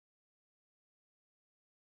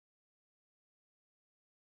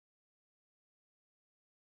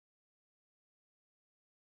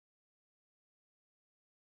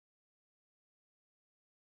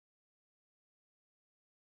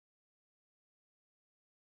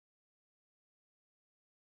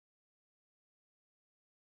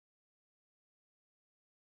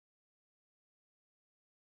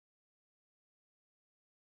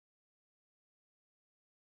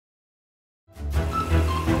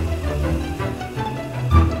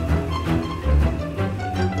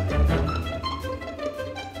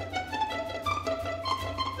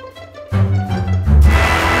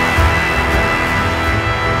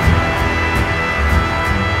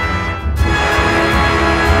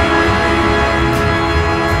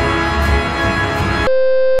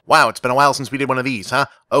Wow, it's been a while since we did one of these, huh?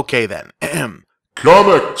 Okay then.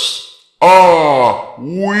 Comics are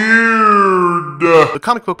weird. The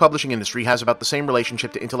comic book publishing industry has about the same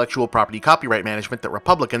relationship to intellectual property copyright management that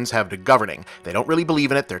Republicans have to governing. They don't really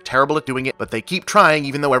believe in it, they're terrible at doing it, but they keep trying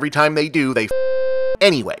even though every time they do, they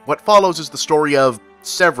Anyway, what follows is the story of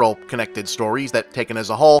several connected stories that, taken as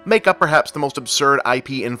a whole, make up perhaps the most absurd IP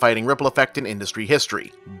infighting ripple effect in industry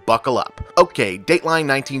history. Buckle up. Okay, Dateline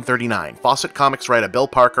 1939. Fawcett Comics writer Bill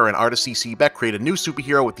Parker and artist C.C. Beck create a new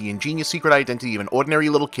superhero with the ingenious secret identity of an ordinary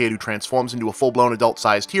little kid who transforms into a full-blown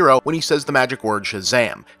adult-sized hero when he says the magic word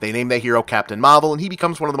Shazam. They name their hero Captain Marvel, and he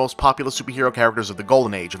becomes one of the most popular superhero characters of the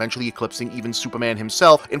Golden Age, eventually eclipsing even Superman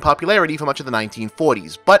himself in popularity for much of the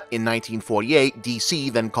 1940s. But in 1948,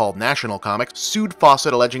 DC, then called National Comics, sued Fawcett,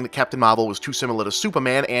 alleging that Captain Marvel was too similar to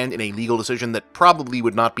Superman, and in a legal decision that probably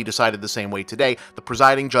would not be decided the same way today, the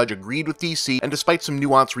presiding judge agreed with DC, and despite some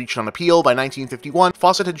nuance reached on appeal, by 1951,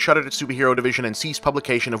 Fawcett had shuttered its superhero division and ceased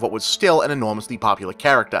publication of what was still an enormously popular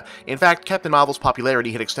character. In fact, Captain Marvel's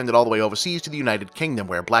popularity had extended all the way overseas to the United Kingdom,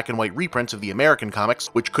 where black and white reprints of the American comics,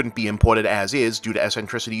 which couldn't be imported as is due to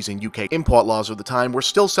eccentricities in UK import laws of the time, were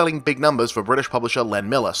still selling big numbers for British publisher Len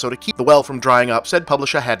Miller. So to keep the well from drying up, said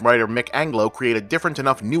publisher had writer Mick Anglo create a different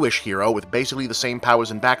enough newish hero with basically the same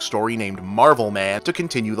powers and backstory named Marvel Man to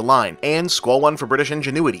continue the line. And score one for British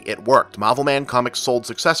ingenuity. It worked. Marvel Man comics sold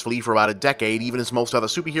successfully for about a decade, even as most other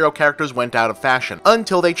superhero characters went out of fashion,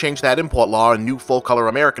 until they changed that import law and new full-color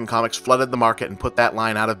American comics flooded the market and put that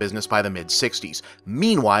line out of business by the mid-60s.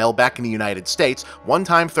 Meanwhile, back in the United States,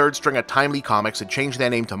 one-time third stringer Timely Comics had changed their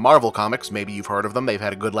name to Marvel Comics, maybe you've heard of them, they've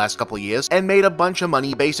had a good last couple of years, and made a bunch of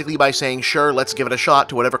money basically by saying, sure, let's give it a shot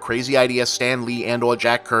to whatever crazy idea Stan Lee and or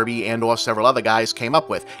Jack Kirby and or several other guys came up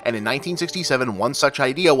with. And in 1967, one such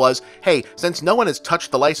idea was, hey, since no one has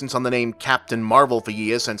touched the license on the name Captain Marvel for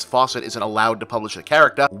years since Fawcett isn't allowed to publish the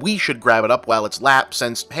character, we should grab it up while it's lapsed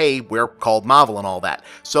since, hey, we're called Marvel and all that.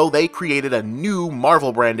 So they created a new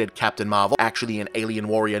Marvel-branded Captain Marvel, actually an alien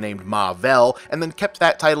warrior named Mar-vell, and then kept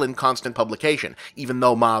that title in constant publication, even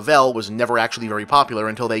though Mar-vell was never actually very popular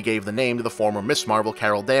until they gave the name to the former Miss Marvel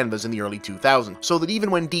Carol Danvers in the early 2000s. So that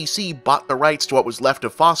even when DC bought the rights to what was left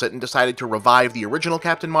of Fawcett and decided to revive the original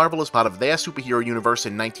Captain Marvel as part of their superhero universe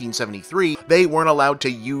in 1973, they weren't allowed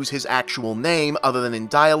to use his actual name other than in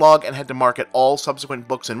dialogue and had to market all subsequent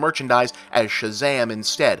books and merchandise as Shazam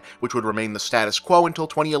instead, which would remain the status quo until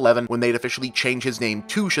 2011 when they'd officially change his name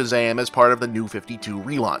to Shazam as part of the New 52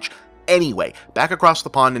 relaunch. Anyway, back across the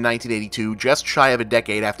pond in 1982, just shy of a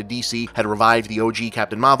decade after DC had revived the OG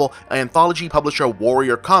Captain Marvel, anthology publisher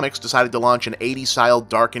Warrior Comics decided to launch an 80s-style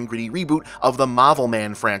dark and gritty reboot of the Marvel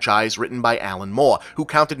Man franchise written by Alan Moore, who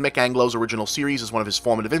counted Mick Anglo's original series as one of his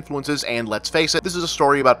formative influences, and let's face it, this is a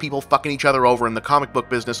story about people fucking each other over in the comic book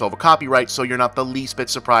business over copyright, so you're not the least bit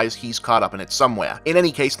surprised he's caught up in it somewhere. In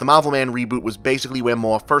any case, the Marvel Man reboot was basically where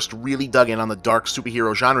Moore first really dug in on the dark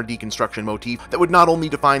superhero genre deconstruction motif that would not only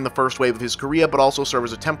define the first wave of his career, but also serve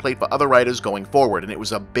as a template for other writers going forward, and it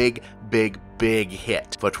was a big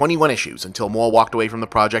hit for 21 issues until Moore walked away from the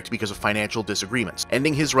project because of financial disagreements,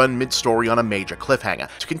 ending his run mid-story on a major cliffhanger.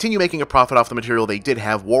 To continue making a profit off the material they did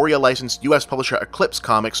have, Warrior licensed US publisher Eclipse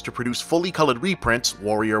Comics to produce fully colored reprints,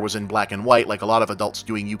 Warrior was in black and white like a lot of adults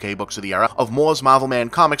doing UK books of the era, of Moore's Marvel Man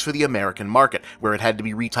comics for the American market, where it had to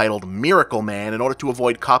be retitled Miracle Man in order to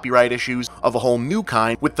avoid copyright issues of a whole new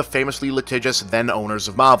kind with the famously litigious then owners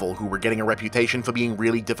of Marvel, who were getting a reputation for being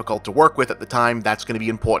really difficult to work with at the time. That's going to be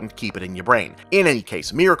important, keep it in your brain. In any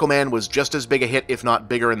case, Miracle Man was just as big a hit, if not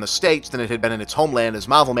bigger in the States than it had been in its homeland as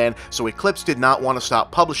Marvel Man, so Eclipse did not want to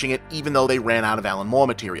stop publishing it even though they ran out of Alan Moore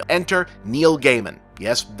material. Enter Neil Gaiman.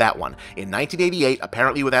 Yes, that one. In 1988,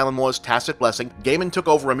 apparently with Alan Moore's tacit blessing, Gaiman took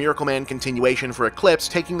over a Miracle Man continuation for Eclipse,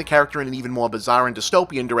 taking the character in an even more bizarre and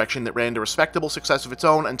dystopian direction that ran to respectable success of its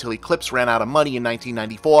own until Eclipse ran out of money in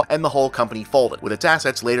 1994 and the whole company folded, with its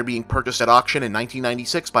assets later being purchased at auction in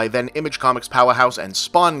 1996 by then Image Comics powerhouse and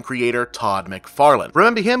Spawn creator Todd McFarlane.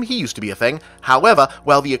 Remember him? He used to be a thing. However,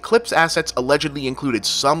 while the Eclipse assets allegedly included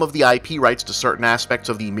some of the IP rights to certain aspects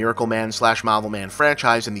of the Miracle Man/Marvel Man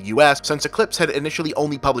franchise in the US, since Eclipse had initially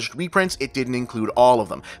only published reprints, it didn't include all of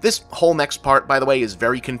them. This whole next part, by the way, is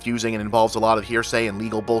very confusing and involves a lot of hearsay and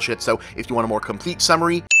legal bullshit, so if you want a more complete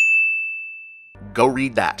summary, go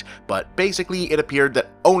read that. But basically, it appeared that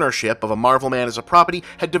ownership of a Marvel Man as a property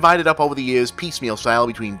had divided up over the years piecemeal style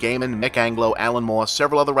between Gaiman, Mick Anglo, Alan Moore,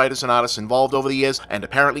 several other writers and artists involved over the years, and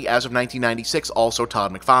apparently as of 1996 also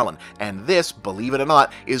Todd McFarlane. And this, believe it or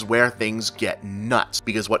not, is where things get nuts.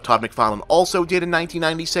 Because what Todd McFarlane also did in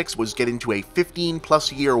 1996 was get into a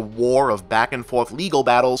 15-plus year war of back and forth legal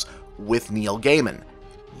battles with Neil Gaiman.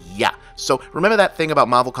 Yeah, So remember that thing about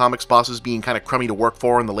Marvel Comics bosses being kind of crummy to work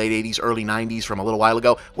for in the late 80s, early 90s from a little while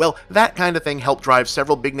ago? Well, that kind of thing helped drive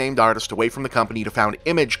several big-named artists away from the company to found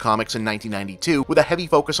Image Comics in 1992 with a heavy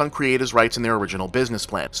focus on creators' rights in their original business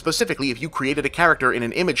plan. Specifically, if you created a character in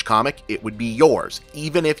an Image comic, it would be yours,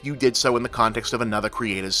 even if you did so in the context of another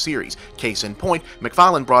creator's series. Case in point,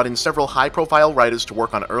 McFarlane brought in several high-profile writers to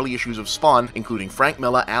work on early issues of Spawn, including Frank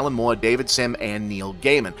Miller, Alan Moore, David Sim, and Neil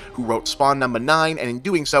Gaiman, who wrote Spawn #9 and in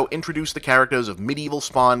doing so introduced the characters of medieval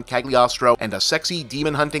Spawn, Cagliostro, and a sexy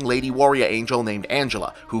demon-hunting lady warrior angel named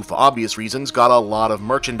Angela, who for obvious reasons got a lot of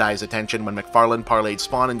merchandise attention when McFarlane parlayed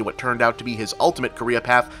Spawn into what turned out to be his ultimate career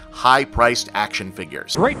path, high-priced action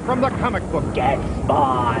figures. Straight from the comic book. Get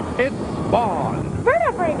Spawn! It's Spawn!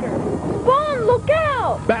 Vertebreaker! Spawn, look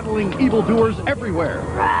out! Battling evildoers everywhere.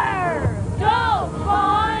 Roar! Go,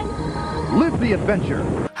 Spawn! Live the adventure.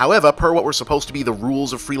 However, per what were supposed to be the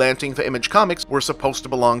rules of freelancing for Image Comics, were supposed to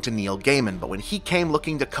belong to Neil Gaiman, but when he came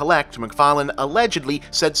looking to collect, McFarlane allegedly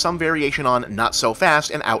said some variation on "not so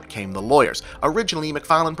fast," and out came the lawyers. Originally,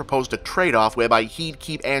 McFarlane proposed a trade-off whereby he'd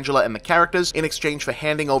keep Angela and the characters in exchange for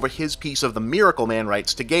handing over his piece of the Miracle Man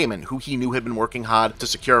rights to Gaiman, who he knew had been working hard to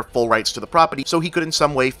secure full rights to the property so he could in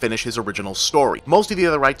some way finish his original story. Most of the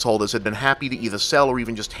other rights holders had been happy to either sell or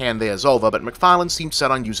even just hand theirs over, but McFarlane seemed set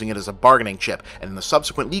on using it as a bargaining chip, and in the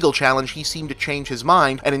subsequent legal challenge, he seemed to change his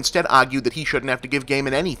mind and instead argued that he shouldn't have to give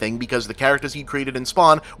Gaiman anything because the characters he'd created in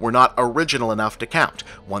Spawn were not original enough to count.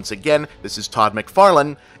 Once again, this is Todd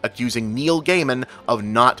McFarlane accusing Neil Gaiman of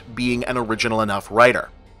not being an original enough writer.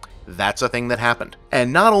 That's a thing that happened.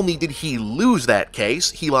 And not only did he lose that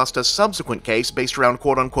case, he lost a subsequent case based around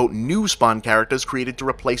quote-unquote new Spawn characters created to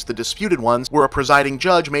replace the disputed ones, where a presiding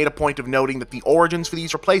judge made a point of noting that the origins for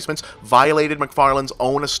these replacements violated McFarlane's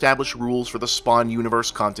own established rules for the Spawn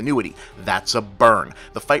universe continuity. That's a burn.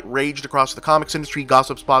 The fight raged across the comics industry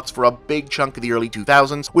gossip spots for a big chunk of the early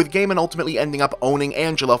 2000s, with Gaiman ultimately ending up owning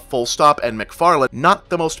Angela full stop, and McFarlane, not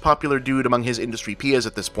the most popular dude among his industry peers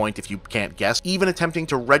at this point if you can't guess, even attempting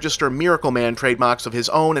to register Miracle Man trademarks of his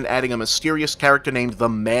own and adding a mysterious character named the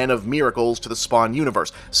Man of Miracles to the Spawn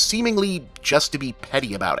universe, seemingly just to be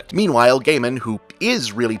petty about it. Meanwhile, Gaiman, who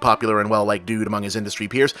is really popular and well-liked dude among his industry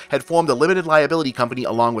peers, had formed a limited liability company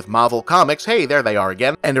along with Marvel Comics, hey, there they are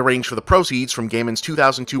again, and arranged for the proceeds from Gaiman's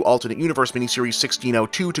 2002 alternate universe miniseries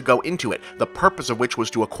 1602 to go into it, the purpose of which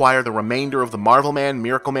was to acquire the remainder of the Marvel Man,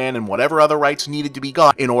 Miracle Man, and whatever other rights needed to be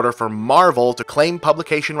got in order for Marvel to claim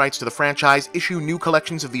publication rights to the franchise, issue new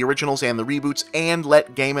collections of the originals and the reboots, and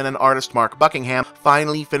let Gaiman and artist Mark Buckingham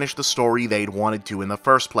finally finish the story they'd wanted to in the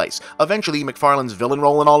first place. Eventually, McFarlane's villain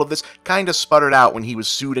role in all of this kinda sputtered out when he was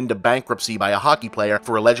sued into bankruptcy by a hockey player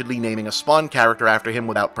for allegedly naming a Spawn character after him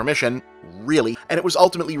without permission. Really, and it was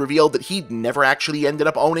ultimately revealed that he'd never actually ended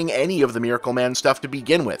up owning any of the Miracle Man stuff to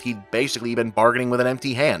begin with. He'd basically been bargaining with an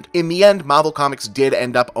empty hand. In the end, Marvel Comics did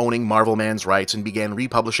end up owning Marvel Man's rights and began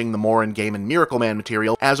republishing the Moore and Gaiman Miracle Man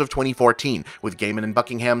material as of 2014, with Gaiman and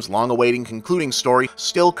Buckingham's long-awaiting concluding story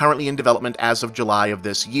still currently in development as of July of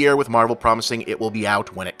this year, with Marvel promising it will be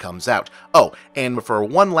out when it comes out. Oh, and for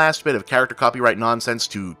one last bit of character copyright nonsense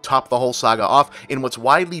to top the whole saga off, in what's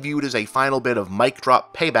widely viewed as a final bit of mic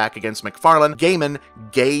drop payback against McFarlane, Gaiman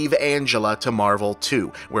gave Angela to Marvel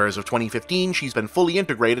too, where as of 2015, she's been fully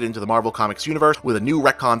integrated into the Marvel Comics universe with a new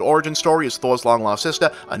retconned origin story as Thor's long-lost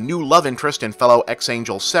sister, a new love interest in fellow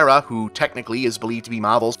ex-Angel Sarah, who technically is believed to be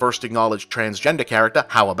Marvel's first acknowledged transgender character,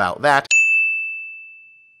 how about that?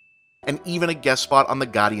 And even a guest spot on the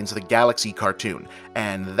Guardians of the Galaxy cartoon.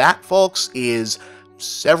 And that, folks, is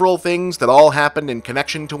several things that all happened in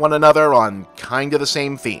connection to one another on kinda the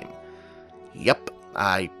same theme. Yep.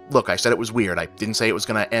 Look, I said it was weird. I didn't say it was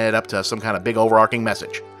gonna add up to some kind of big overarching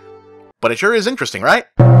message. But it sure is interesting, right?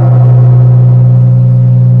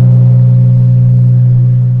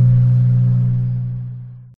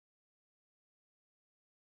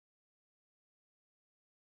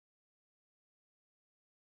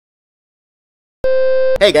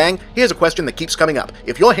 Hey gang, here's a question that keeps coming up.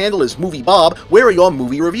 If your handle is moviebob, where are your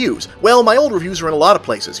movie reviews? Well, my old reviews are in a lot of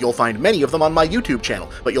places. You'll find many of them on my YouTube channel,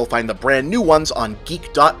 but you'll find the brand new ones on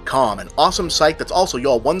geek.com, an awesome site that's also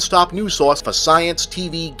your one-stop news source for science,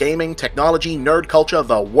 TV, gaming, technology, nerd culture,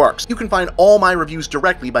 the works. You can find all my reviews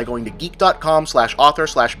directly by going to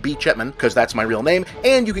geek.com/author/bchipman, because that's my real name,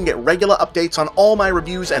 and you can get regular updates on all my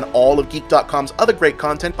reviews and all of geek.com's other great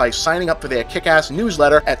content by signing up for their kick-ass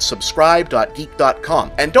newsletter at subscribe.geek.com.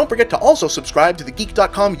 geek.com. And don't forget to also subscribe to the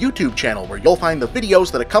geek.com YouTube channel, where you'll find the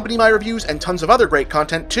videos that accompany my reviews and tons of other great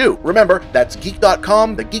content too. Remember, that's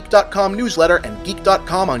geek.com, the geek.com newsletter, and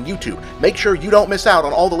geek.com on YouTube. Make sure you don't miss out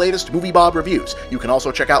on all the latest MovieBob reviews. You can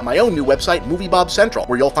also check out my own new website, MovieBob Central,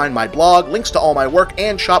 where you'll find my blog, links to all my work,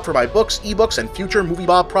 and shop for my books, ebooks, and future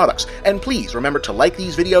MovieBob products. And please remember to like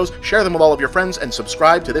these videos, share them with all of your friends, and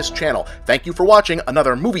subscribe to this channel. Thank you for watching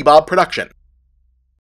another MovieBob production.